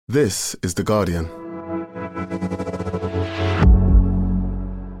This is The Guardian.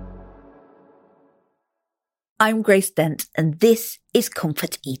 I'm Grace Dent, and this is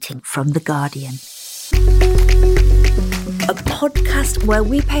Comfort Eating from The Guardian. A podcast where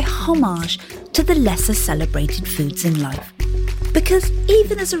we pay homage to the lesser celebrated foods in life. Because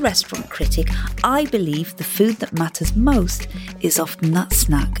even as a restaurant critic, I believe the food that matters most is often that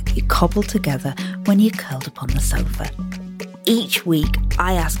snack you cobble together when you're curled up on the sofa. Each week,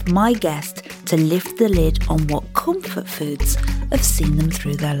 I ask my guest to lift the lid on what comfort foods have seen them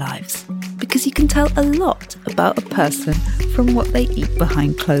through their lives. Because you can tell a lot about a person from what they eat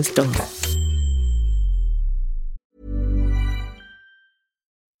behind closed doors.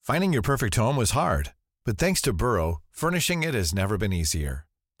 Finding your perfect home was hard, but thanks to Burrow, furnishing it has never been easier.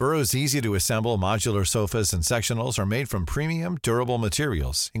 Burrow's easy-to-assemble modular sofas and sectionals are made from premium, durable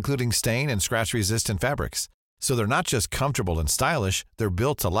materials, including stain and scratch-resistant fabrics. So they're not just comfortable and stylish, they're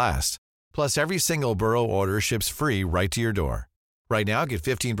built to last. Plus, every single Burrow order ships free right to your door. Right now, get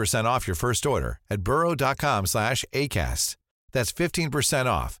 15% off your first order at burrow.com/ACAST. That's 15%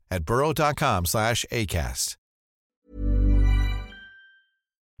 off at burrow.com/ACAST.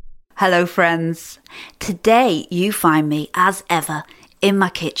 Hello, friends. Today, you find me, as ever, in my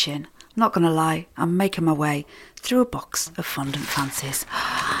kitchen. I'm not going to lie, I'm making my way through a box of fondant fancies.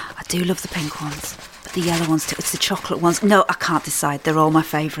 I do love the pink ones, but the yellow ones too. It's the chocolate ones. No, I can't decide. They're all my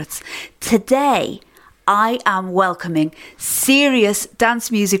favourites. Today, I am welcoming serious dance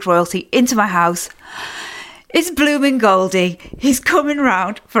music royalty into my house. It's Bloomin' Goldie. He's coming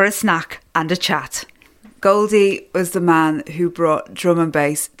round for a snack and a chat. Goldie was the man who brought drum and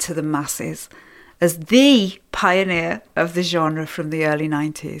bass to the masses as the pioneer of the genre from the early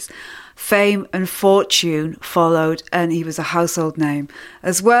 90s. Fame and fortune followed, and he was a household name,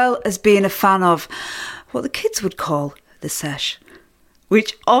 as well as being a fan of what the kids would call the sesh,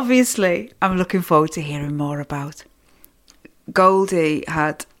 which obviously I'm looking forward to hearing more about. Goldie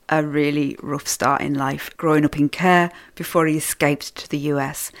had a really rough start in life, growing up in care before he escaped to the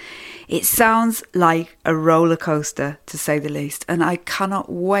US. It sounds like a roller coaster, to say the least, and I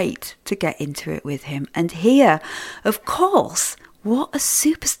cannot wait to get into it with him and hear, of course, what a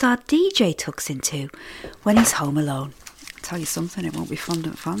superstar DJ tucks into when he's home alone. I'll tell you something, it won't be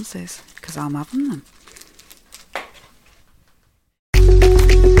fondant fancies, because I'm having them.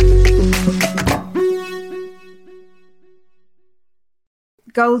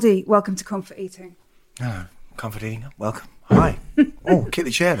 Goldie, welcome to Comfort Eating. Hello, Comfort Eating. Welcome. Hi. Oh, kick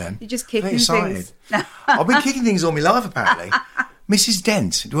the chair then. You're just kicking excited. things. I've been kicking things all my life, apparently. Mrs.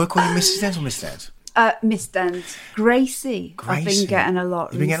 Dent. Do I call you Mrs. Dent or Miss Dent? Miss Dent. Gracie. I've been getting a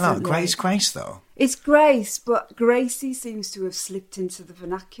lot. You've been getting a lot. Grace, though. It's Grace, but Gracie seems to have slipped into the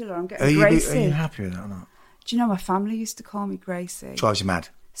vernacular. I'm getting Gracie. Are you happy with that or not? Do you know my family used to call me Gracie? Drives you mad.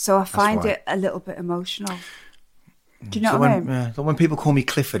 So I find it a little bit emotional. Do you know what I mean? Yeah, so when people call me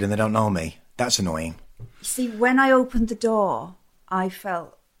Clifford and they don't know me, that's annoying. See, when I opened the door, I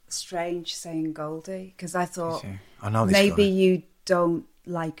felt strange saying Goldie, because I thought maybe you don't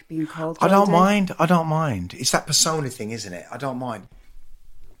like being called Goldie. I don't mind. It's that persona thing, isn't it? I don't mind.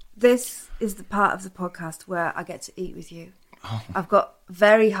 This is the part of the podcast where I get to eat with you. Oh. I've got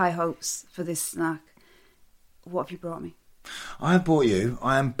very high hopes for this snack. What have you brought me? I have brought you.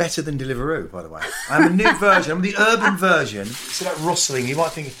 I am better than Deliveroo, by the way. I'm a new version. I'm the urban version. See that rustling? You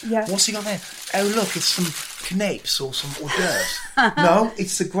might think, what's he got there? Oh, look, it's some canapes or some hors d'oeuvres. No,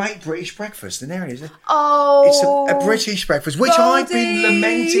 it's the Great British Breakfast. And there it is. Oh, it's a British breakfast, which Goldie. I've been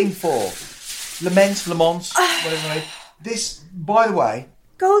lamenting for. Lamont, whatever. This, by the way,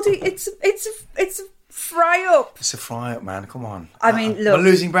 Goldie, it's a fry up. It's a fry up, man. Come on. I mean, look. I'm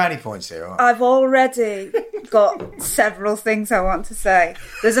losing brownie points here. Right? I've already got several things I want to say.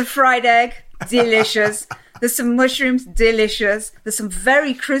 There's a fried egg, delicious. There's some mushrooms, delicious. There's some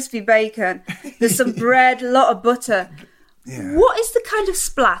very crispy bacon. There's some bread, a lot of butter. Yeah. What is the kind of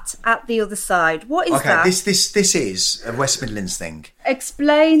splat at the other side? What is that? This is a West Midlands thing.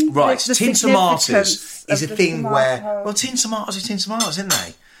 Explain. Right, the tin tomatoes is a thing tomato. where tin tomatoes are tin tomatoes, isn't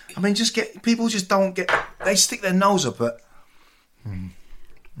they? I mean, people just don't get. They stick their nose up at.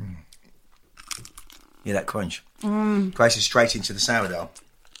 Yeah, that crunch. Grace is straight into the sourdough.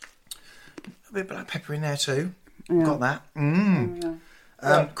 A bit of black pepper in there too. Yeah. Got that.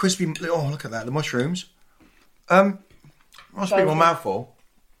 Crispy. Oh, look at that. The mushrooms. That's a bit more mouthful.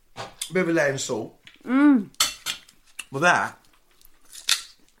 A bit of a layer of salt. Well, that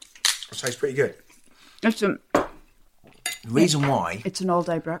tastes pretty good. Listen. The reason why... It's an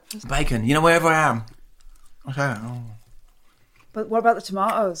all-day breakfast. Bacon. You know, wherever I am. Okay. Oh. But what about the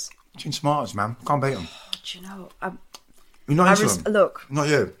tomatoes? Tin tomatoes, man. Can't beat them. Do you know... You're not into them? Look. Not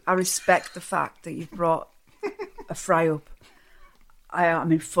you? I respect the fact that you've brought a fry-up.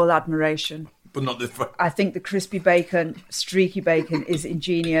 I'm in full admiration. But not the fry. I think the crispy bacon, streaky bacon is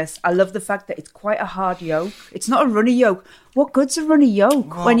ingenious. I love the fact that it's quite a hard yolk. It's not a runny yolk. What good's a runny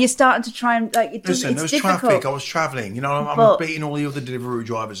yolk when you're starting to try and like it does? Listen, it's there was difficult. traffic. I was travelling. You know, I'm beating all the other Deliveroo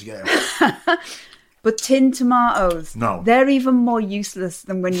drivers again. But tin tomatoes, they're even more useless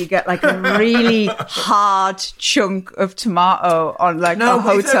than when you get like a really hard chunk of tomato on like a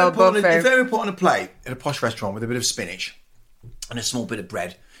hotel buffet. If they were put on a plate at a posh restaurant with a bit of spinach and a small bit of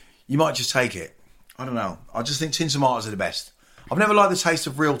bread, you might just take it. I don't know. I just think tin tomatoes are the best. I've never liked the taste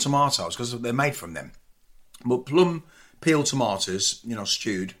of real tomatoes because they're made from them. But plum peel tomatoes, you know,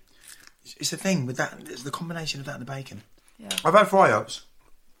 stewed, it's the thing with that. It's the combination of that and the bacon. Yeah. I've had fry-ups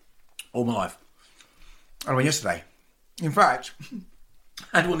all my life. I had one yesterday. In fact,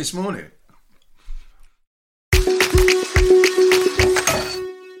 I had one this morning.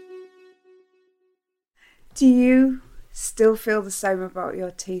 Do you still feel the same about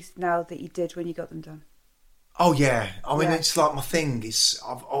your teeth now that you did when you got them done? Oh yeah, I mean it's like my thing.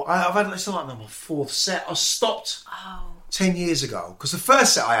 I've had it's like my fourth set. I stopped 10 years ago because the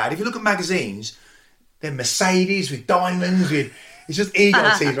first set I had, if you look at magazines, they're Mercedes with diamonds with. It's just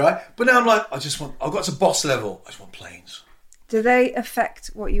ego teeth, right? But now I'm like, I've got to boss level. I just want plains. Do they affect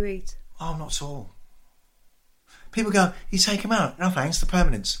what you eat? Oh, not at all. People go, you take them out. No thanks, the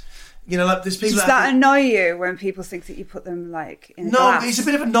permanence. You know, like there's people. Does that annoy you when people think that you put them like in a glass? No, it's a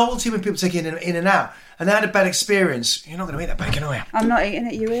bit of a novelty when people take it in and out. And I had a bad experience. You're not going to eat that bacon, are you? I'm not eating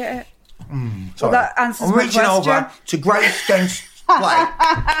it. You eat it. Well, that answers I'm my reaching question. over to Grace Gaines' plate.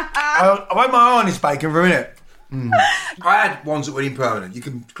 I've had my eye on this bacon for a minute. I had ones that were impermanent. You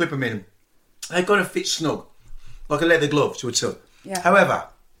can clip them in. They've got to fit snug, like a leather glove to a tub. Yeah. However,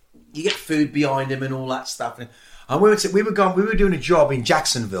 you get food behind them and all that stuff. And we were doing a job in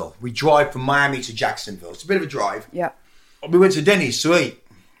Jacksonville. We drive from Miami to Jacksonville. It's a bit of a drive. Yeah. We went to Denny's to eat.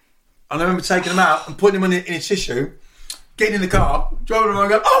 And I remember taking them out and putting them in a tissue, getting in the car, driving around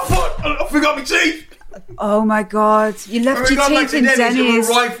and going, oh fuck, I forgot my teeth. Oh my God. You left your teeth in Denny's. And we were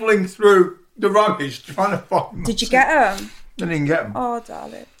rifling through the rubbish trying to find them. Did you get them? I didn't get them. Oh,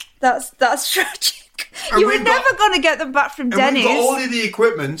 darling. That's tragic. You were never going to get them back from Denny's. We got all of the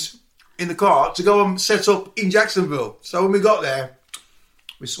equipment in the car to go and set up in Jacksonville. So when we got there,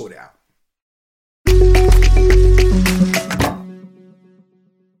 we sorted it out.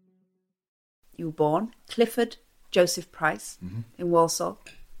 You were born Clifford Joseph Price in Walsall,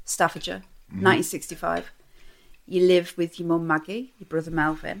 Staffordshire, 1965. You live with your mum Maggie, your brother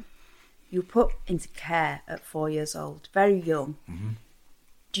Melvin. You were put into care at 4 years old, very young.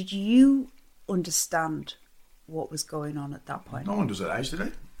 Did you understand what was going on at that point? No one does that age, do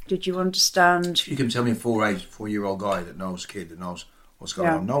they? Did you understand? You can tell me a 4-year-old guy that knows, kid that knows what's going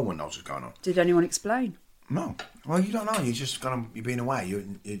on. No one knows what's going on. Did anyone explain? No. Well, you don't know. You're being away.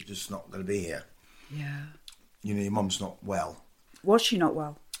 You're just not going to be here. Yeah. You know, your mum's not well. Was she not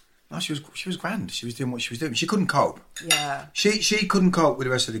well? No, she was grand. She was doing what she was doing. She couldn't cope. Yeah. She couldn't cope with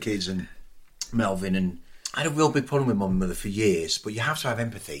the rest of the kids and Melvin, and I had a real big problem with mum and mother for years, but you have to have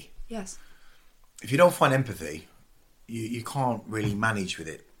empathy. Yes. If you don't find empathy, you can't really manage with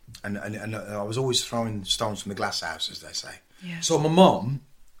it. And I was always throwing stones from the glass house, as they say. Yeah. So my mum,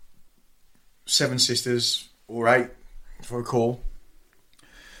 7 sisters, or 8, if I recall,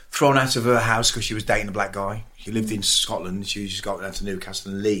 thrown out of her house because she was dating a black guy. She lived in Scotland. She just got down to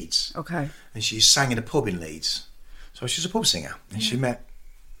Newcastle and Leeds. Okay. And she sang in a pub in Leeds. So she was a pub singer. And she met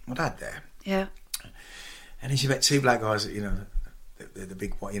my dad there. Yeah. And then she met 2 black guys, you know, the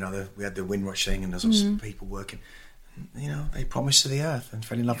big, you know, we had the Windrush thing and there's lots of people working. You know, they promised to the earth and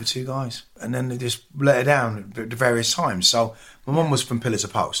fell in love with 2 guys. And then they just let her down at various times. So my mum was from pillar to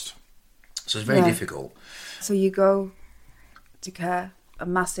post. So it's very difficult. So you go to care, a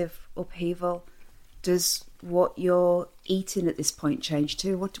massive upheaval. Does what you're eating at this point change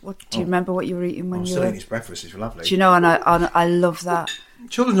too? What do you remember what you were eating when you were... still eating this breakfast. It's lovely. Do you know, and I love that.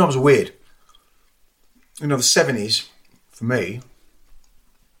 Children's homes are weird. You know, the 70s, for me,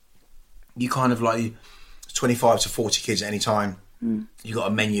 you kind of like 25 to 40 kids at any time. You got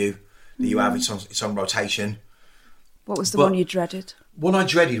a menu that you have, it's on rotation. What was the one you dreaded? What I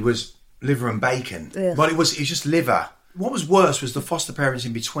dreaded was liver and bacon. Ugh. But it was just liver. What was worse was the foster parents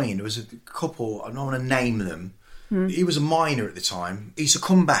in between. There was a couple, I don't want to name them. He was a minor at the time. He used to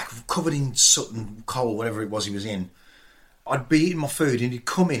come back covered in soot and coal, whatever it was he was in. I'd be eating my food and he'd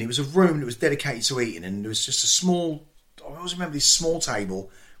come in. It was a room that was dedicated to eating, and there was just a small, I always remember this small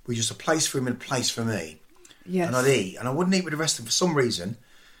table with just a place for him and a place for me. Yes. And I'd eat, and I wouldn't eat with the rest of them for some reason.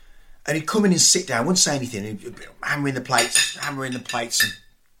 And he'd come in and sit down, wouldn't say anything. He'd be hammering the plates.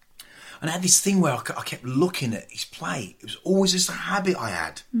 And I had this thing where I kept looking at his plate. It was always just a habit I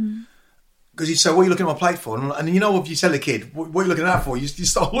had. Because he'd say, what are you looking at my plate for? And you know, if you tell a kid, what are you looking at that for? You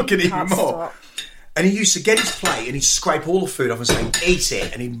start looking even more. Stop. And he used to get his plate and he'd scrape all the food off and say, eat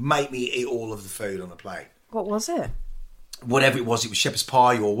it. And he'd make me eat all of the food on the plate. What was it? Whatever it was shepherd's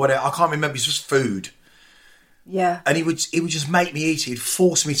pie or whatever. I can't remember. It was just food. Yeah. And he would just make me eat it. He'd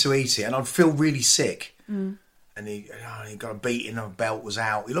force me to eat it. And I'd feel really sick. And he got a beating, and a belt was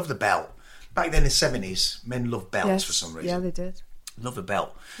out. He loved the belt. Back then in the 70s, men loved belts for some reason. Yeah, they did. Loved the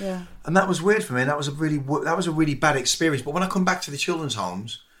belt. Yeah. And that was weird for me. That was a really bad experience. But when I come back to the children's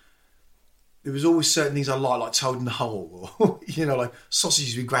homes, there was always certain things I like Toad in the Hole, or, you know, like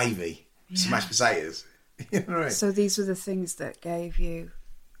sausages with gravy, some mashed potatoes. You know what I mean? So these were the things that gave you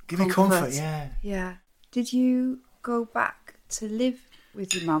comfort, yeah. Yeah. Did you go back to live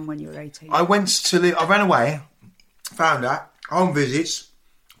with your mum when you were 18? I went to live, I ran away, found her, home visits,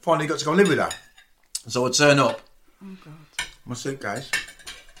 finally got to go and live with her. So I turn up. Oh, God. My suitcase.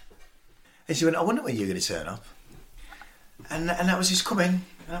 And she went, I wonder when you're going to turn up. And that was his coming,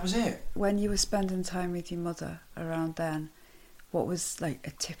 and that was it. When you were spending time with your mother around then, what was like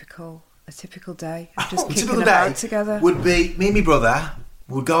a typical day? Just kicking about together? Would be me and my brother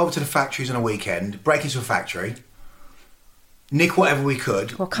would go over to the factories on a weekend, break into a factory, nick whatever we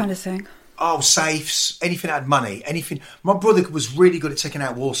could. What kind of thing? Oh, safes, anything that had money, anything. My brother was really good at taking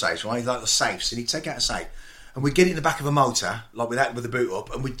out wall safes, right? He liked the safes, and he'd take out a safe, and we'd get it in the back of a motor, like with the boot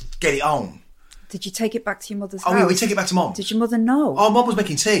up, and we'd get it home. Did you take it back to your mother's house? Oh, yeah, we'd take it back to Mum. Did your mother know? Oh, Mum was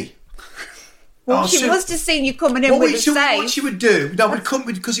making tea. Well, she must have seen you coming in with a safe. What she would do, we'd come,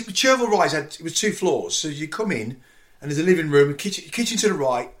 because it was Cherville Rise, it was 2 floors, so you come in, and there's a living room, kitchen to the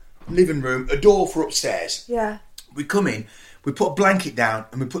right, living room, a door for upstairs. Yeah. We'd come in, we'd put a blanket down,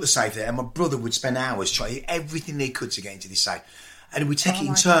 and we'd put the safe there, and my brother would spend hours trying everything they could to get into this safe. And we'd take it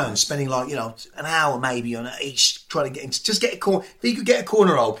in turns, spending like, an hour maybe on each, trying to get into, just get a corner. If you could get a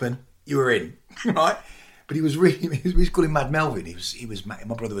corner open, you were in, right? But he was we called him Mad Melvin. He was mad.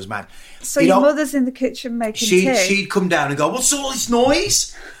 My brother was mad. So your mother's in the kitchen making tea? She'd come down and go, what's all this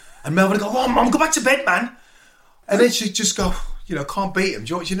noise? And Melvin would go, oh, Mum, go back to bed, man. And then she'd just go, can't beat him.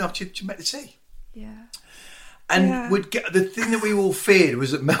 Do you know, to make the tea? Yeah. And we'd get, the thing that we all feared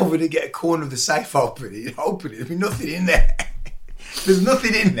was that Melvin would get a corner of the safe open. He'd open it, there'd be nothing in there. There's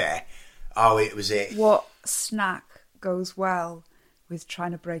nothing in there. Oh, it was it. What snack goes well with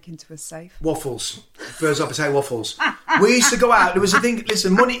trying to break into a safe? Waffles. First potato waffles. We used to go out. There was a thing,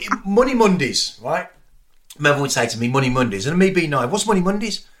 listen, Money Mondays, right? Melvin would say to me, Money Mondays. And me being naive, what's Money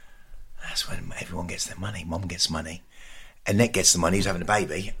Mondays? That's when everyone gets their money. Mum gets money. Annette gets the money. He's having a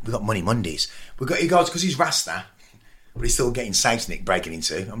baby. We've got Money Mondays. He goes, because he's Rasta, but he's still getting safes Nick breaking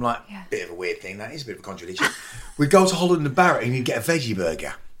into. I'm like, bit of a weird thing. That is a bit of a contradiction. We'd go to Holland and Barrett and he'd get a veggie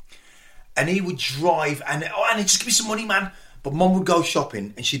burger. And he would drive and just give me some money, man. But Mum would go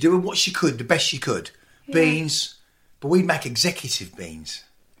shopping and she'd do what she could, the best she could. Yeah. Beans. But we'd make executive beans.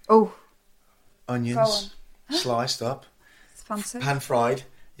 Oh. Onions. Sliced up. It's fancy. Pan fried.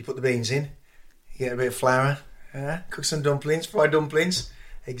 You put the beans in. You get a bit of flour. Cook some dumplings, fried dumplings.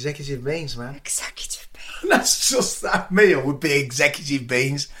 Executive beans, man. Executive beans. That's just, that meal would be executive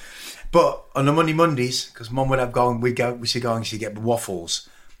beans. But on the Monday Mondays, because Mum would have gone, we should go and she'd get waffles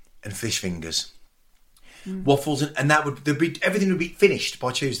and fish fingers. Waffles, and everything would be finished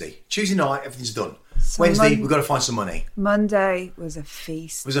by Tuesday. Tuesday night, everything's done. So Wednesday, we've got to find some money. Monday was a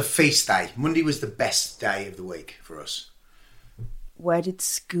feast. It was a feast day. Monday was the best day of the week for us. Where did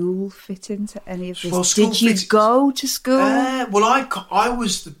school fit into any of this? Well, did you go to school? Well, I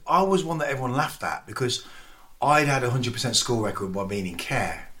was one that everyone laughed at because I'd had a 100% school record by being in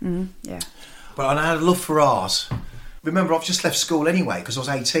care. Yeah. But I had a love for art. Remember, I've just left school anyway because I was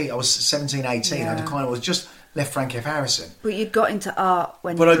 18. I was 17, 18. Yeah. I was just left Frank F. Harrison. But you'd got into art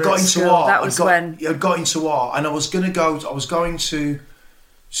when you were at school. Art. That was when... I got into art and I was going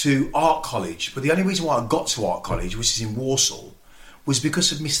to art college. But the only reason why I got to art college, which is in Warsaw, was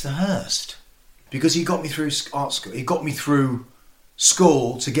because of Mr. Hurst. Because he got me through art school. He got me through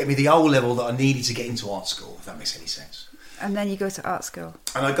school to get me the O level that I needed to get into art school, if that makes any sense. And then you go to art school.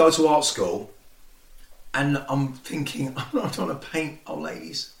 And I go to art school and I'm thinking, I don't want to paint old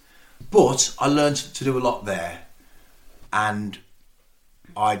ladies. But I learned to do a lot there. And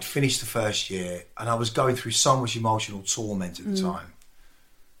I'd finished the first year and I was going through so much emotional torment at the time.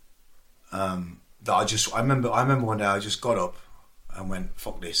 That I remember one day I just got up and went,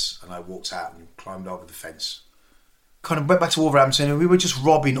 fuck this, and I walked out and climbed over the fence. Kind of went back to Wolverhampton and we were just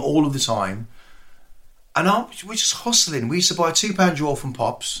robbing all of the time. And we were just hustling. We used to buy a £2 drawer from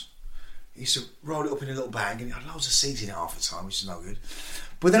Pops He used to roll it up in a little bag, and it had loads of seeds in it half the time, which is no good.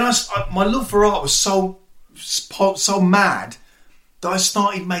 But then my love for art was so mad that I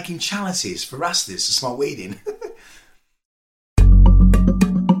started making chalices for Rastas to smoke weed in.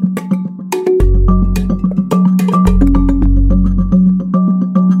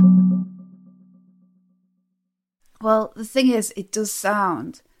 Well, the thing is, it does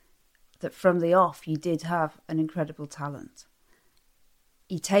sound that from the off you did have an incredible talent.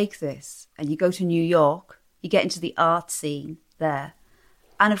 You take this and you go to New York, you get into the art scene there,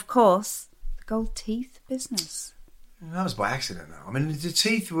 and of course, the gold teeth business. That was by accident, though. I mean, the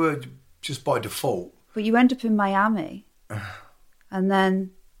teeth were just by default. But you end up in Miami, and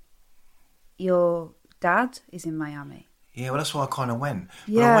then your dad is in Miami. Yeah, well, that's why I kind of went.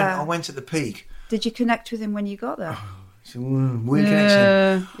 But Yeah. I went at the peak. Did you connect with him when you got there? It's a weird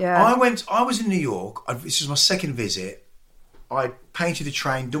connection. Yeah. I was in New York. This was my second visit. I painted the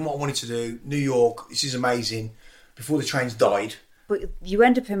train, done what I wanted to do. New York, this is amazing. Before the trains died. But you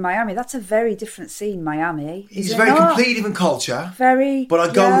end up in Miami. That's a very different scene, Miami. It's a very completely different culture. Very. But I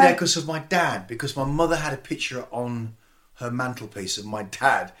go there because of my dad, because my mother had a picture on her mantelpiece of my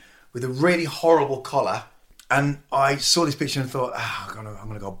dad with a really horrible collar. And I saw this picture and thought, I'm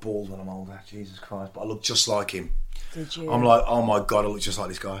going to go bald when I'm older. Jesus Christ. But I look just like him. Did you? I'm like, oh my God, I look just like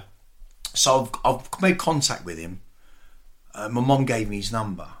this guy. So I've made contact with him. My mum gave me his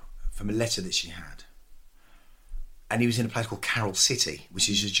number from a letter that she had. And he was in a place called Carroll City, which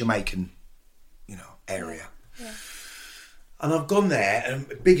is a Jamaican, area. Yeah. And I've gone there,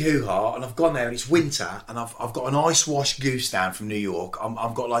 and a big hoo-ha, and I've gone there, and it's winter, and I've got an ice-wash goose down from New York.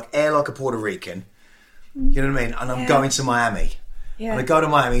 I've got like hair like a Puerto Rican. You know what I mean? And I'm going to Miami. Yeah. And I go to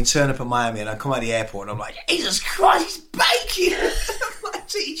Miami and turn up at Miami, and I come out of the airport, and I'm like, Jesus Christ, he's baking! I'm like,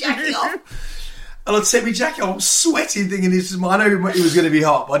 take your jacket off. And I'd take my jacket off, I'm sweating, thinking this is I know it was going to be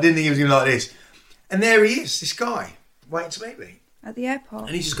hot, but I didn't think it was going to be like this. And there he is, this guy, waiting to meet me. At the airport?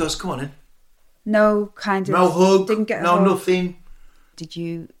 And he just goes, come on in. No kind of... No hug, didn't get a no hug. Nothing. Did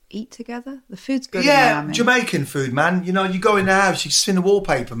you eat together? The food's good in Yeah, Miami. Jamaican food, man. You go in the house, you spin the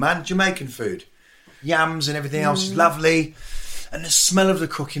wallpaper, man. Jamaican food. Yams and everything else is lovely. And the smell of the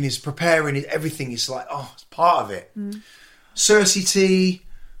cooking is preparing it, everything is like, it's part of it. Cersei tea,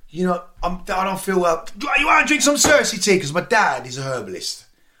 I don't feel well. You want to drink some Cersei tea? Because my dad is a herbalist.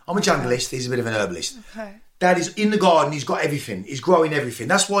 I'm a junglist, he's a bit of an herbalist. Okay. Dad is in the garden, he's got everything. He's growing everything.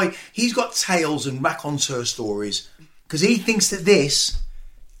 That's why he's got tales and raconteur stories. Because he thinks that this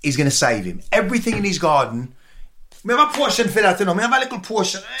is going to save him. Everything in his garden. We have a portion for that, we have a little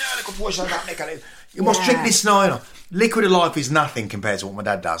portion of that. You must drink this now, Liquid of life is nothing compared to what my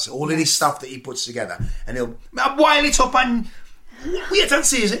dad does. All of this stuff that he puts together. And he'll boil it up and wait and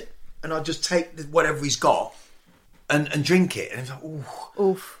see, is it? And I'll just take whatever he's got and drink it. And it's like,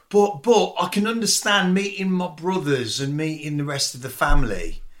 Oof. But I can understand meeting my brothers and meeting the rest of the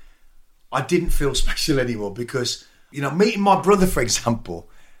family. I didn't feel special anymore because, meeting my brother, for example,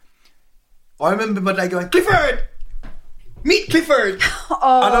 I remember my dad going, Clifford! Meet Clifford! And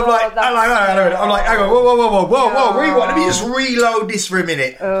I'm like, hang on, whoa, rewind. Let me just reload this for a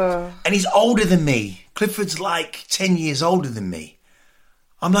minute. And he's older than me. Clifford's like 10 years older than me.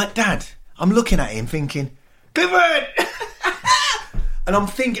 I'm like, Dad, I'm looking at him thinking, Clifford! And I'm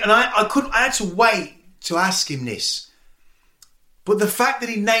thinking, and I had to wait to ask him this. But the fact that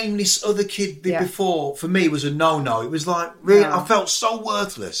he named this other kid before, for me, was a no-no. It was like, really, I felt so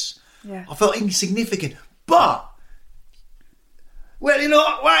worthless. Yeah. I felt insignificant. But, well, you know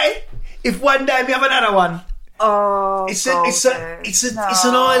what? Why? If one day we have another one. Oh, it's an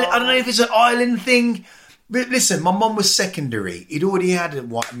island. I don't know if it's an island thing. But listen, my mum was secondary. He'd already had a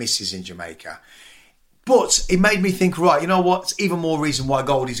white missus in Jamaica. But it made me think, right, you know what? It's even more reason why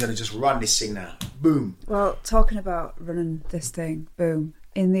Goldie's going to just run this thing now. Boom. Well, talking about running this thing, boom.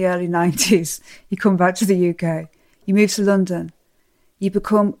 In the early 90s, you come back to the UK. You move to London. You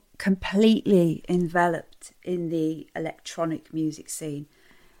become completely enveloped in the electronic music scene.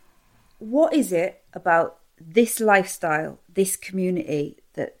 What is it about this lifestyle, this community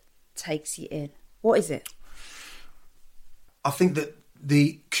that takes you in? What is it? I think that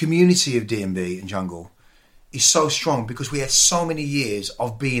the community of D&B and Jungle is so strong because we had so many years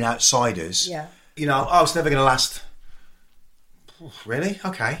of being outsiders. Yeah. It's never going to last. Really?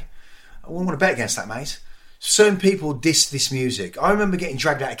 Okay. I wouldn't want to bet against that, mate. Certain people diss this music. I remember getting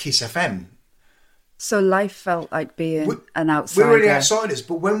dragged out of Kiss FM. So life felt like being an outsider. We were the outsiders,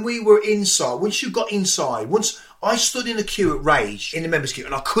 but when we were inside, once you got inside, once I stood in a queue at Rage, in the members' queue,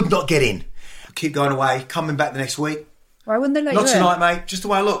 and I could not get in. I keep going away, coming back the next week. Why wouldn't they let you in? Not tonight, mate, just the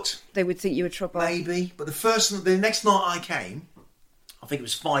way I looked. They would think you were trouble. Maybe, but the next night I came, I think it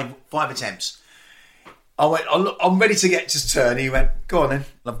was five attempts. I went, I'm ready to get just turn. He went, go on then.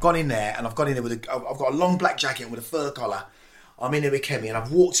 And I've gone in there, and I've gone in there with I've got a long black jacket with a fur collar. I'm in there with Kemi, and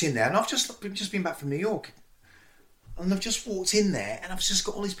I've walked in there, and I've just been back from New York. And I've just walked in there, and I've just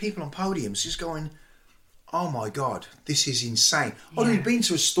got all these people on podiums just going, oh my God, this is insane. I'd already been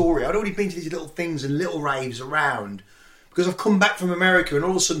to Astoria. I'd already been to these little things and little raves around because I've come back from America, and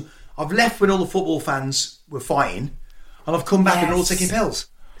all of a sudden I've left when all the football fans were fighting, and I've come back and they're all taking pills.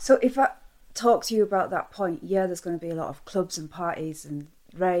 So if I talk to you about that point, there's going to be a lot of clubs and parties and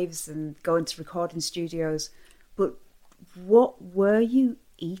raves and going to recording studios, but what were you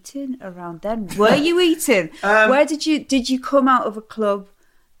eating around then? Were you eating? Where did you come out of a club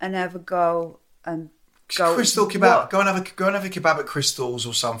and ever go and go Crystal Kebab? Go and have a kebab at Crystal's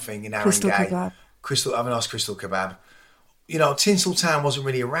or something in Arringay. Crystal Kebab. Have a nice Crystal Kebab. You know, Tinseltown wasn't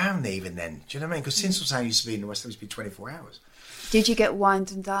really around even then. Do you know what I mean? Because Tinseltown used to be in the West, used to be 24 hours. Did you get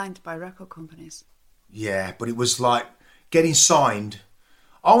wined and dined by record companies? Yeah, but it was like getting signed.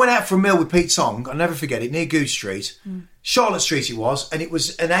 I went out for a meal with Pete Tong, I'll never forget it, near Goose Street. Charlotte Street it was, and it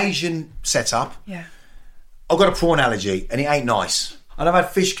was an Asian setup. Yeah. I've got a prawn allergy, and it ain't nice. And I've had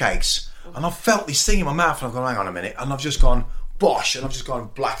fish cakes, and I've felt this thing in my mouth, and I've gone, hang on a minute, and I've just gone, bosh, and I've just gone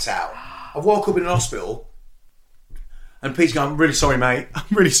blacked out. I woke up in an hospital, and Pete's going, I'm really sorry, mate. I'm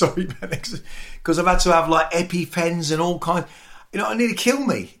really sorry, because I've had to have like EpiPens and all kinds. You know, it nearly killed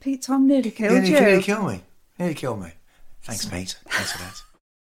me. Pete Tong nearly killed you. Nearly killed me. Nearly killed me. Thanks, Pete. Thanks for that.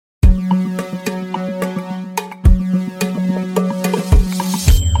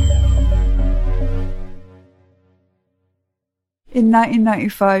 In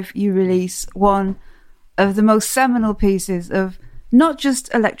 1995, you release one of the most seminal pieces of not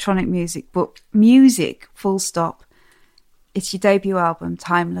just electronic music, but music, full stop. It's your debut album,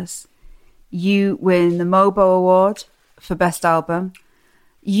 Timeless. You win the MOBO Award for Best Album.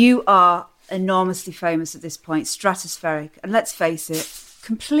 You are enormously famous at this point, stratospheric, and let's face it,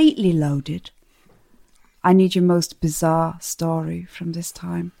 completely loaded. I need your most bizarre story from this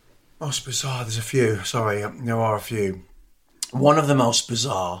time. Most bizarre, there's a few. Sorry, there are a few. One of the most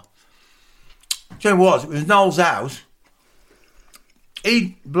bizarre. Do you know what? It was Noel's house.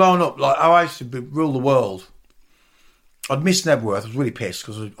 He'd blown up like how I used to rule the world. I'd missed Nebworth. I was really pissed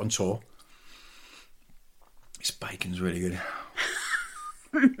because I was on tour. This bacon's really good.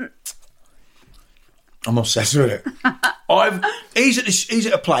 I'm obsessed with it. He's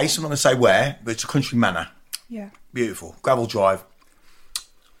at a place, I'm not going to say where, but it's a country manor. Yeah. Beautiful. Gravel drive.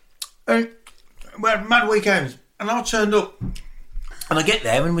 And we had mad weekends. And I turned up. And I get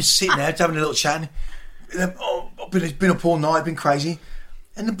there and we're sitting there having a little chat. And, I've been up all night, been crazy.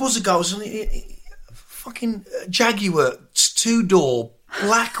 And the buzzer goes, and fucking Jaguar 2-door,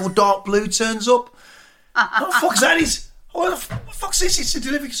 black or dark blue turns up. What the fuck's that? What the fuck's this? It's a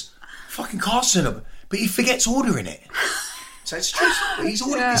delivery. Fucking car's turned up. But he forgets ordering it. So it's true. He's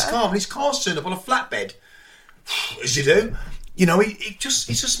ordered this car, and his car's turned up on a flatbed. As you do. You know, it's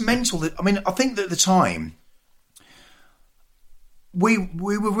just mental. I mean, I think that at the time, we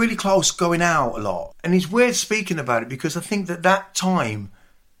were really close going out a lot. And it's weird speaking about it because I think that time,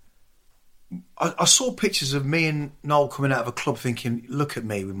 I saw pictures of me and Noel coming out of a club thinking, look at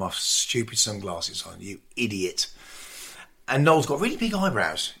me with my stupid sunglasses on, you idiot. And Noel's got really big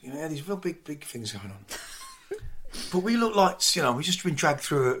eyebrows. You know, these real big things going on. But we look like, you know, we've just been dragged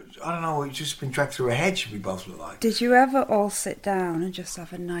through a hedge, we both look like. Did you ever all sit down and just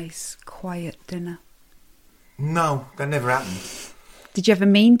have a nice, quiet dinner? No, that never happened. Did you ever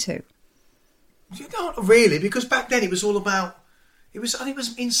mean to? Not really, because back then it was all about, I think it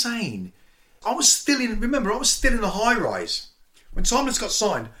was insane. I was still in the high rise. When Timeless got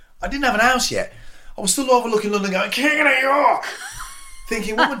signed, I didn't have an house yet. I was still overlooking London going, King of New York!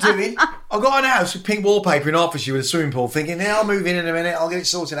 Thinking, what am I doing? I got an house with pink wallpaper in Hertfordshire with a swimming pool, thinking, yeah, I'll move in a minute, I'll get it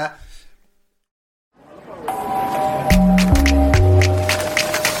sorted out.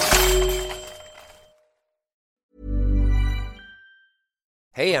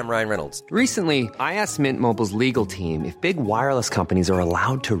 Hey, I'm Ryan Reynolds. Recently, I asked Mint Mobile's legal team if big wireless companies are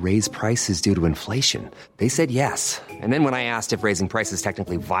allowed to raise prices due to inflation. They said yes. And then when I asked if raising prices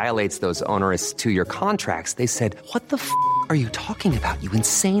technically violates those onerous 2-year contracts, they said, what the f*** are you talking about, you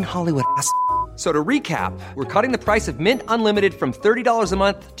insane Hollywood ass f- So to recap, we're cutting the price of Mint Unlimited from $30 a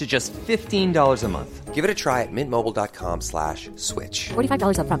month to just $15 a month. Give it a try at mintmobile.com/switch.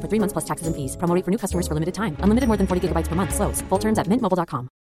 $45 up front for 3 months plus taxes and fees. Promo rate for new customers for limited time. Unlimited more than 40 gigabytes per month. Slows full terms at mintmobile.com.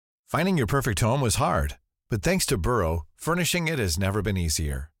 Finding your perfect home was hard, but thanks to Burrow, furnishing it has never been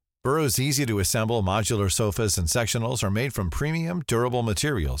easier. Burrow's easy-to-assemble modular sofas and sectionals are made from premium, durable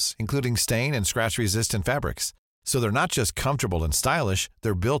materials, including stain and scratch-resistant fabrics. So they're not just comfortable and stylish,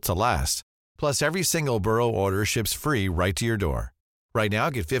 they're built to last. Plus, every single Burrow order ships free right to your door. Right now,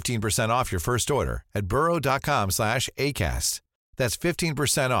 get 15% off your first order at burrow.com/ACAST. That's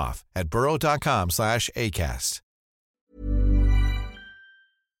 15% off at burrow.com/ACAST.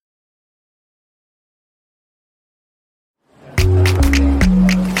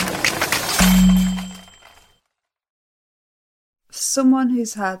 Someone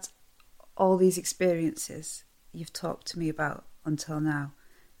who's had all these experiences you've talked to me about until now,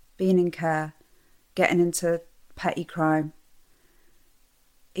 being in care, getting into petty crime,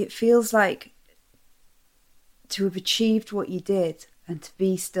 it feels like to have achieved what you did and to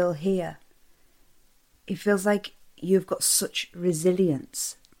be still here, it feels like you've got such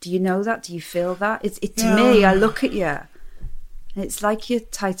resilience. Do you know that? Do you feel that? To me, I look at you and it's like you're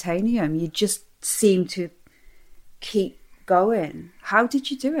titanium. You just seem to keep going. How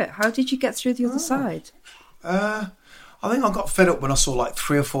did you do it? How did you get through the other side? I think I got fed up when I saw like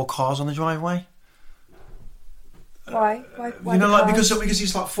 3 or 4 cars on the driveway. Why you know, like because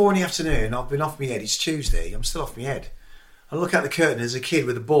it's like 4 PM. I've been off my head. It's Tuesday. I'm still off my head. I look out the curtain. There's a kid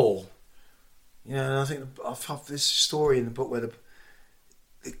with a ball. You know, and I think I've had this story in the book where the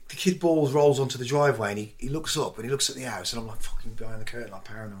kid ball rolls onto the driveway and he looks up and he looks at the house and I'm like fucking behind the curtain, like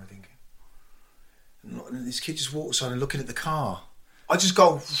paranoid, thinking. And this kid just walks on and looking at the car. I just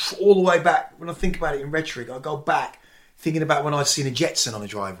go all the way back. When I think about it in rhetoric, I go back thinking about when I'd seen a Jetson on the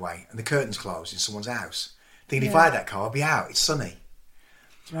driveway and the curtains closed in someone's house. Thinking if I had that car, I'd be out. It's sunny.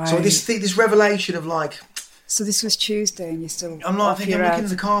 Right. So this revelation of like... So this was Tuesday and you're still... I'm like thinking, I'm looking at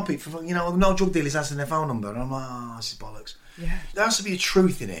the carpet for, you know, no drug dealers asking their phone number. And I'm like, oh, this is bollocks. Yeah. There has to be a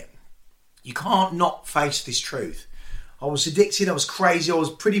truth in it. You can't not face this truth. I was addicted. I was crazy. I was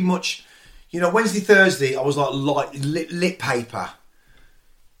pretty much... You know, Wednesday, Thursday, I was like lit paper.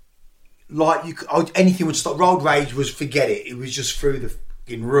 Like anything would stop. Road rage was forget it. It was just through the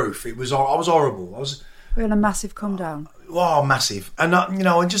fucking roof. I was horrible. We're in a massive come down. Oh, massive. And you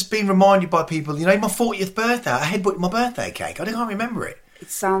know, and just being reminded by people. You know, my 40th birthday, I headbutted my birthday cake. I can't remember it.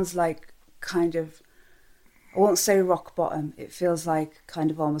 It sounds like kind of, I won't say rock bottom. It feels like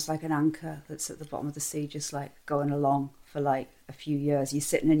kind of almost like an anchor that's at the bottom of the sea, just like going along for like a few years. You're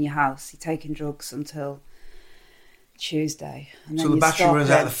sitting in your house, you're taking drugs until Tuesday, and then so the battery runs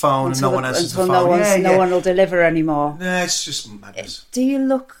out of the phone and no one answers the phone. No one will deliver anymore. No, it's just madness. Do you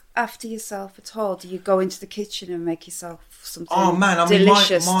look after yourself at all? Do you go into the kitchen and make yourself something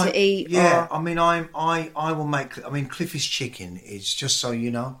delicious to eat? Yeah, or? I mean, I will make. I mean, Cliffy's chicken is, just so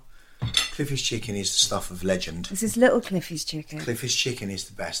you know, Cliffy's chicken is the stuff of legend. This is little Cliffy's chicken. Cliffy's chicken is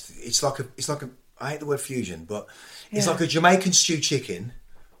the best. It's like a. I hate the word fusion, but it's like a Jamaican stew chicken,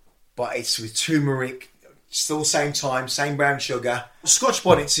 but it's with turmeric. Still same time, same brown sugar. Scotch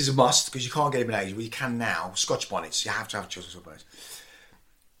bonnets is a must because you can't get them in Asia. Well, you can now. Scotch bonnets, you have to have Scotch bonnets.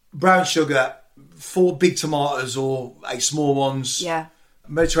 Brown sugar, 4 big tomatoes or 8 small ones. Yeah.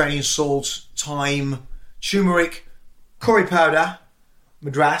 Mediterranean salt, thyme, turmeric, curry powder,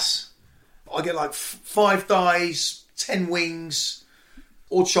 madras. I get like 5 thighs, 10 wings,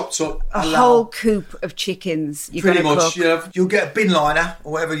 all chopped up. A whole coop of chickens. Pretty much, yeah. You'll get a bin liner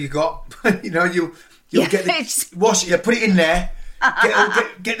or whatever you got. You know, You'll get wash it, put it in there,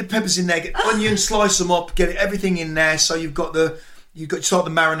 get the peppers in there, get onions, slice them up, get everything in there. So you've got to start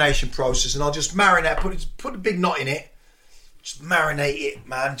the marination process, and I'll just marinate, put a big knot in it, just marinate it,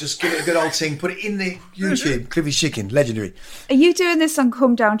 man. Just give it a good old thing. Put it in the YouTube. Cliffy's chicken, legendary. Are you doing this on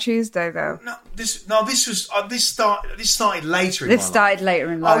Come Down Tuesday though? This started later in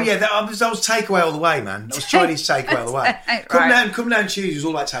life. Oh yeah, that was takeaway all the way, man. That was Chinese takeaway all the way. Come down Tuesday was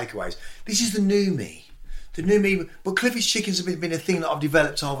all about takeaways. This is the new me. The new me, but Cliffy's chicken's have been a thing that I've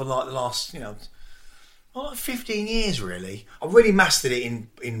developed over like the last, like 15 years really. I really mastered it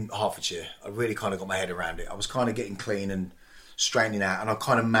in Hertfordshire. I really kind of got my head around it. I was kind of getting clean and straightening out, and I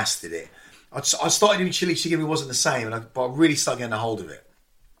kind of mastered it. I started doing chili chicken, it wasn't the same, but I really started getting a hold of it.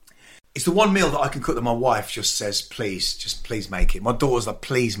 It's the one meal that I can cook that my wife just says, please make it. My daughter's like,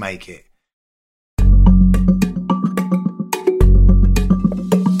 please make it.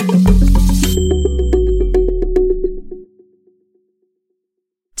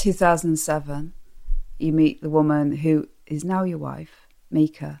 In 2007, you meet the woman who is now your wife,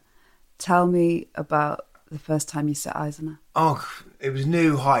 Mika. Tell me about the first time you set eyes on her. Oh, it was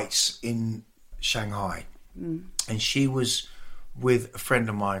New Heights in Shanghai. And she was with a friend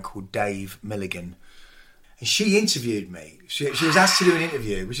of mine called Dave Milligan. And she interviewed me. She was asked to do an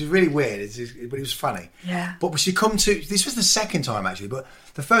interview, which is really weird, but it was funny. Yeah. But she'd come to, this was the second time actually, but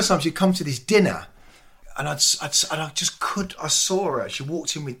the first time she'd come to this dinner, and I saw her. She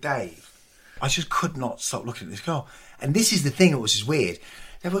walked in with Dave, I just could not stop looking at this girl. And this is the thing that was just weird.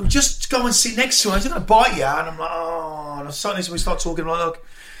 They were just go and sit next to her. I was going to bite you. And I'm like, oh. And suddenly we start talking. I'm like, look.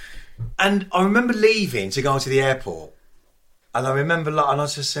 And I remember leaving to go to the airport. And I remember, and I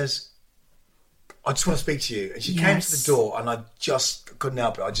just says, I just want to speak to you. And she came to the door and I just couldn't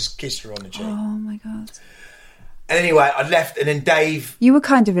help it. I just kissed her on the cheek. Oh, my God. And anyway, I left, and then Dave... You were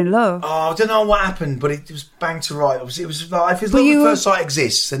kind of in love. Oh, I don't know what happened, but it was bang to right. It was like, if love at first sight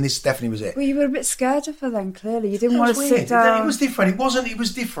exists, then this definitely was it. Well, you were a bit scared of her then, clearly. You didn't want to sit down. It was different. It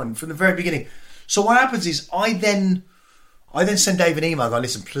was different from the very beginning. So what happens is, I then send Dave an email, going,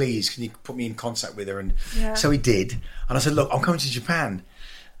 listen, please, can you put me in contact with her? And so he did. And I said, look, I'm coming to Japan.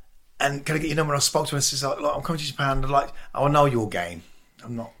 And can I get your number? And I spoke to her and says, look, I'm coming to Japan. And like, I know your game.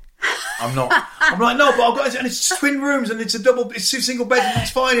 I'm not. I'm like, no, but I've got, and it's twin rooms and it's two single beds and it's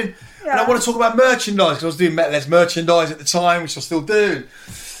fine. And I want to talk about merchandise because I was doing less merchandise at the time, which I still do.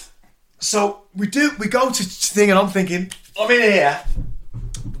 So we go to thing and I'm thinking, I'm in here,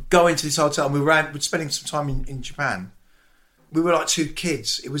 going to this hotel and we're spending some time in Japan. We were like two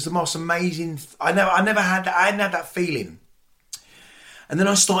kids. It was the most amazing. I never had that. I hadn't had that feeling. And then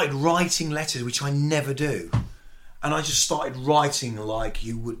I started writing letters, which I never do. And I just started writing like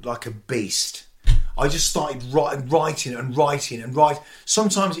a beast. I just started writing.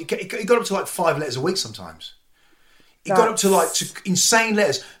 Sometimes it got up to like 5 letters a week. Sometimes it got up to like insane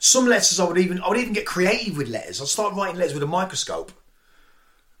letters. Some letters I would even get creative with letters. I'd start writing letters with a microscope,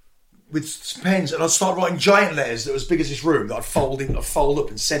 with pens, and I'd start writing giant letters that were as big as this room that I'd fold up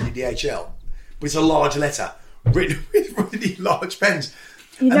and send in DHL. But it's a large letter written with really large pens.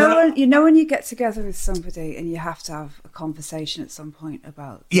 You know when you get together with somebody and you have to have a conversation at some point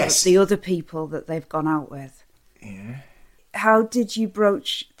about the other people that they've gone out with. Yeah. How did you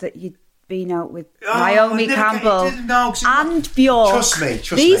broach that you'd been out with Naomi Campbell and Bjork? Trust me.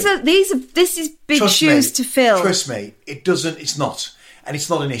 This is big shoes to fill. Trust me, it doesn't. It's not, and it's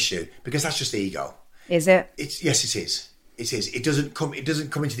not an issue because that's just ego. Is it? Yes, it is. It is. It doesn't come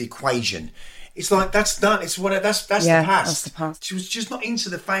into the equation. It's like, that's done. That's the past. That's the past. She was just not into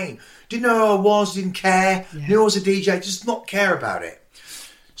the fame. Didn't know who I was, didn't care. Knew I was a DJ, just not care about it.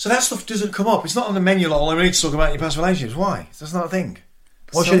 So that stuff doesn't come up. It's not on the menu like, we need to talk about your past relationships. Why? That's not a thing.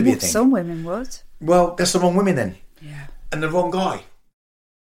 Why should it be a thing? Some women would. Well, that's the wrong women then. Yeah. And the wrong guy.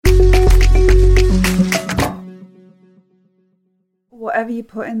 Whatever you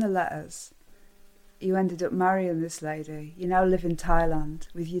put in the letters, you ended up marrying this lady. You now live in Thailand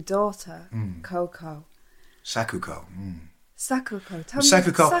with your daughter, Coco. Sakuko. Sakuko. Tell me.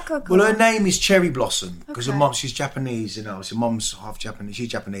 Sakuko. Well, her name is Cherry Blossom because her mom, she's Japanese. So mom's half Japanese. She's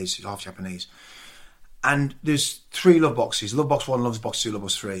Japanese. She's half Japanese. And there's 3 love boxes. Love box 1, love box 2, love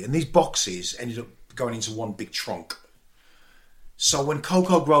box 3. And these boxes ended up going into one big trunk. So when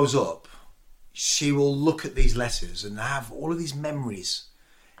Coco grows up, she will look at these letters and have all of these memories.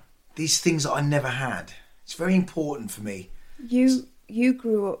 These things that I never had. It's very important for me. You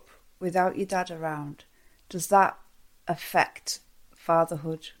grew up without your dad around. Does that affect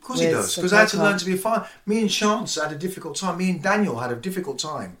fatherhood? Of course it does, because I had to learn to be a father. Me and Chance had a difficult time. Me and Daniel had a difficult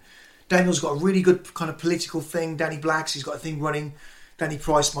time. Daniel's got a really good kind of political thing. Danny Blacks, he's got a thing running. Danny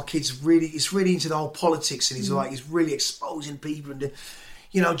Price, my kid's really into the whole politics, and he's really exposing people. And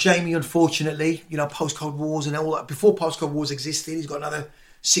Jamie, unfortunately, post-Cold Wars and all that. Before post-Cold Wars existed, he's got another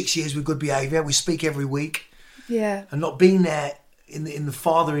 6 years with good behaviour. We speak every week. Yeah. And not being there in the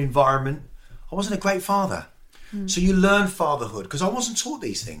father environment, I wasn't a great father. So you learn fatherhood because I wasn't taught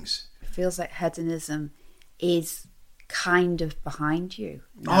these things. It feels like hedonism is kind of behind you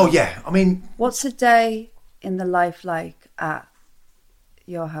now. Oh yeah, I mean, what's a day in the life like at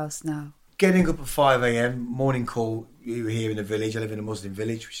your house now? Getting up at 5 a.m, morning call. You were here in the village. I live in a Muslim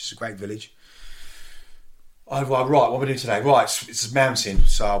village, which is a great village. Right, what are we doing today? Right, it's a mountain,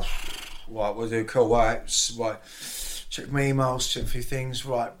 so right, we'll do cool. Right, check my emails, check a few things.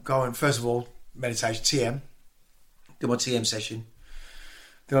 Right, going first of all, meditation, TM. Do my TM session.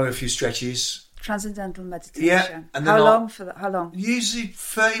 Then I'll do a few stretches. Transcendental meditation. Yeah, and then How long? Usually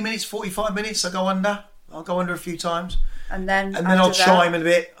 30 minutes, 45 minutes. I'll go under a few times. And then I'll chime in a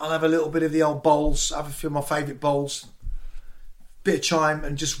bit. I'll have a little bit of the old bowls. I have a few of my favourite bowls. Bit of chime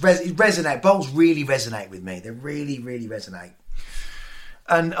and just resonate. Bowls really resonate with me. They really, really resonate.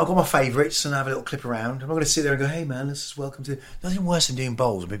 And I've got my favourites and I have a little clip around. I'm not going to sit there and go, hey man, let's welcome to... Nothing worse than doing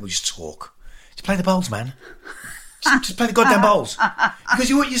bowls when people just talk. Just play the bowls, man. Just play the goddamn bowls. Because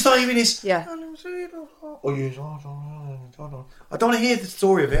you start hearing this... Yeah. I don't want to hear the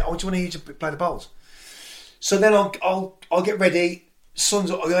story of it. I just want to hear you play the bowls. So then I'll get ready. I'll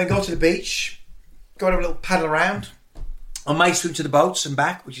then go to the beach, go and have a little paddle around, I may swim to the boats and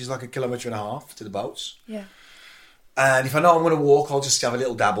back, which is like 1.5 kilometres to the boats. Yeah. And if I know I'm going to walk, I'll just have a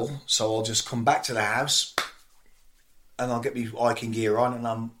little dabble. So I'll just come back to the house and I'll get my hiking gear on and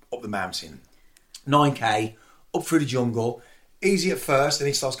I'm up the mountain. 9k, up through the jungle. Easy at first, then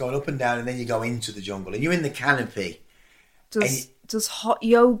it starts going up and down and then you go into the jungle and you're in the canopy. Does hot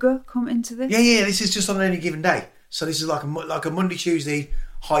yoga come into this? Yeah, this is just on any given day. So this is like a Monday, Tuesday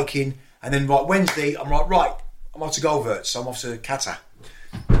hiking and then Wednesday, I'm right, I'm off to Govert, so I'm off to Qatar.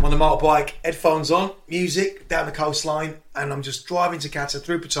 I'm on the motorbike, headphones on, music, down the coastline, and I'm just driving to Qatar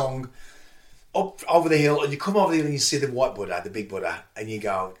through Patong, up over the hill, and you come over the hill and you see the white Buddha, the big Buddha, and you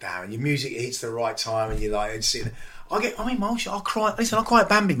go down, and your music hits the right time, and you're like, and see, I'm emotional, I'll cry. Listen, I'm quite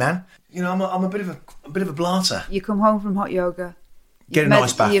Bambi, man. You know, I'm a bit of a blatter. You come home from hot yoga. Get a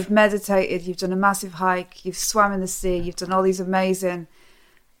nice bath. You've meditated, you've done a massive hike, you've swam in the sea, you've done all these amazing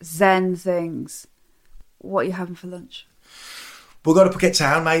Zen things. What are you having for lunch? We'll go to Phuket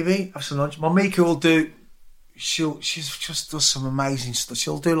Town, maybe, have some lunch. My Mika will do, she just does some amazing stuff.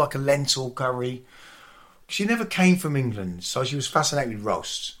 She'll do like a lentil curry. She never came from England, so she was fascinated with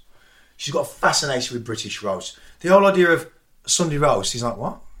roasts. She's got a fascination with British roasts. The whole idea of Sunday roast is like,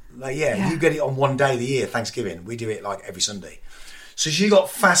 what? Like, yeah, you get it on one day of the year, Thanksgiving. We do it like every Sunday. So she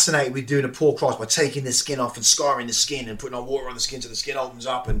got fascinated with doing a pork roast by taking the skin off and scarring the skin and putting on water on the skin so the skin opens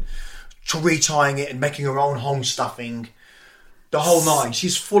up and retying it and making her own home stuffing. The whole nine.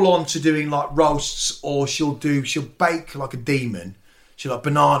 She's full on to doing like roasts, or she'll bake like a demon. She'll like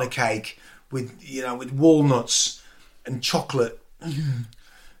banana cake with walnuts and chocolate.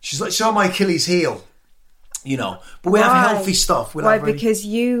 She's on my Achilles heel, you know. But we have healthy stuff. Why? Because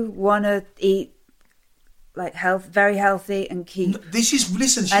you want to eat like very healthy and keep. She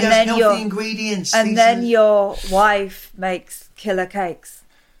has healthy ingredients. And then your wife makes killer cakes.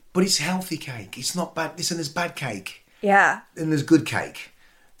 But it's healthy cake. It's not bad. Listen, there's bad cake. Yeah. And there's good cake.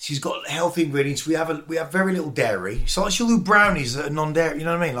 She's got healthy ingredients. We have very little dairy. So she'll do brownies that are non-dairy. You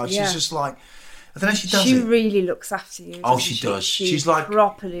know what I mean? Like she's just like, I don't know. She does. She really looks after you. Oh, she does. She's like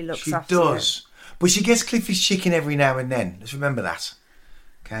properly looks after you. She does. But she gets Cliffy's chicken every now and then. Let's remember that.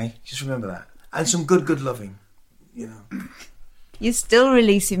 Okay, just remember that. And some good loving. You know. You're still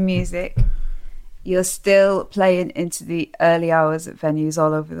releasing music. You're still playing into the early hours at venues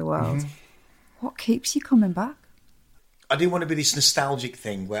all over the world. Mm-hmm. What keeps you coming back? I didn't want to be this nostalgic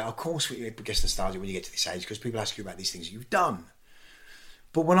thing where, of course, it gets nostalgic when you get to this age because people ask you about these things you've done.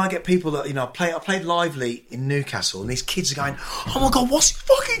 But when I get people that, I played Lively in Newcastle and these kids are going, oh my God, what's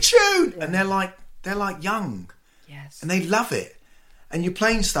your fucking tune? Yeah. And they're like young. Yes. And they love it. And you're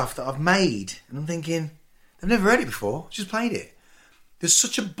playing stuff that I've made and I'm thinking, they've never heard it before, just played it. There's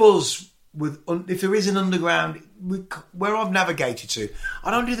such a buzz if there is an underground, where I've navigated to,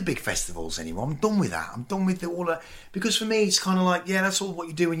 I don't do the big festivals anymore. I'm done with that. I'm done with all that. Because for me, it's kind of like, yeah, that's all what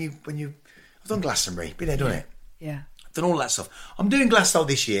you do when you. I've done Glastonbury, been there, done it. Yeah. I've done all that stuff. I'm doing Glasgow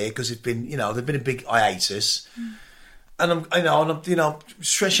this year because it's been, there's been a big hiatus. And I'm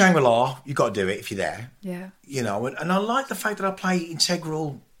Shangri-La, you've got to do it if you're there. Yeah. And I like the fact that I play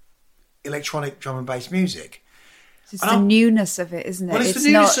integral electronic drum and bass music. It's the newness of it, isn't it? Well, it's the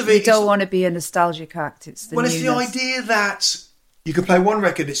newness of it. You don't want to be a nostalgic act. It's the newness. It's the idea that you can play one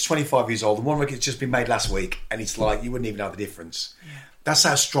record that's 25 years old and one record that's just been made last week, and it's like you wouldn't even know the difference. Yeah. That's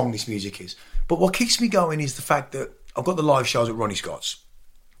how strong this music is. But what keeps me going is the fact that I've got the live shows at Ronnie Scott's.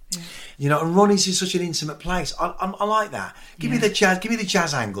 Yeah. And Ronnie's is such an intimate place. I like that. Give me the jazz. Give me the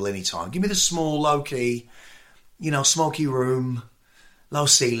jazz angle anytime. Give me the small, low key, smoky room, low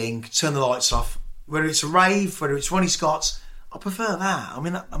ceiling. Turn the lights off. Whether it's a rave, whether it's Ronnie Scott's, I prefer that. I'm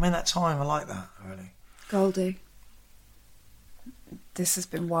in that time. I like that, really. Goldie, this has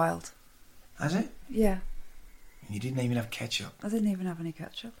been wild. Has it? Yeah. You didn't even have ketchup. I didn't even have any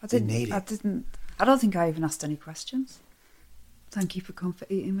ketchup. I didn't need it. I don't think I even asked any questions. Thank you for comfort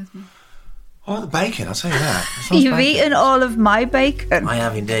eating with me. I like the bacon, I'll tell you that. You've eaten all of my bacon. I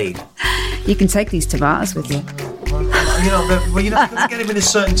have indeed. You can take these tomatoes with you. You've got to get them in a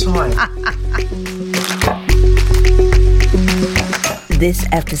certain time. This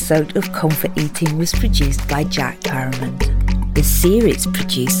episode of Comfort Eating was produced by Jack Paramount. The series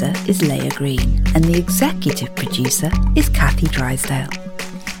producer is Leah Green and the executive producer is Kathy Drysdale.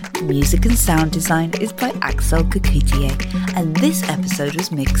 Music and sound design is by Axel Kakutier and this episode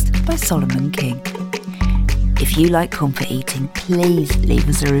was mixed by Solomon King. If you like Comfort Eating, please leave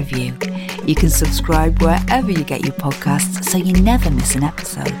us a review. You can subscribe wherever you get your podcasts so you never miss an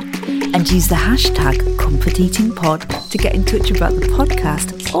episode. And use the hashtag ComfortEatingPod to get in touch about the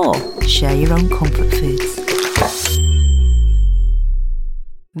podcast or share your own comfort foods.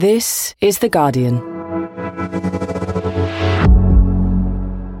 This is The Guardian.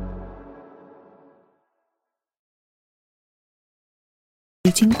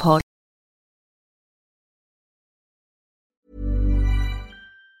 Waiting Pod.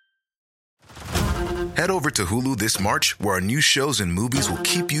 Head over to Hulu this March, where our new shows and movies will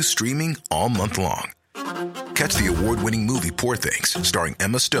keep you streaming all month long. Catch the award-winning movie Poor Things, starring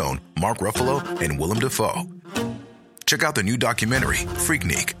Emma Stone, Mark Ruffalo, and Willem Dafoe. Check out the new documentary,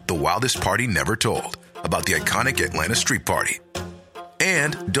 Freaknik, The Wildest Party Never Told, about the iconic Atlanta Street Party.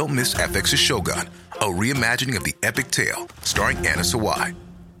 And don't miss FX's Shogun, a reimagining of the epic tale, starring Anna Sawai.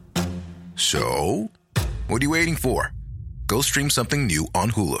 So, what are you waiting for? Go stream something new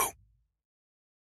on Hulu.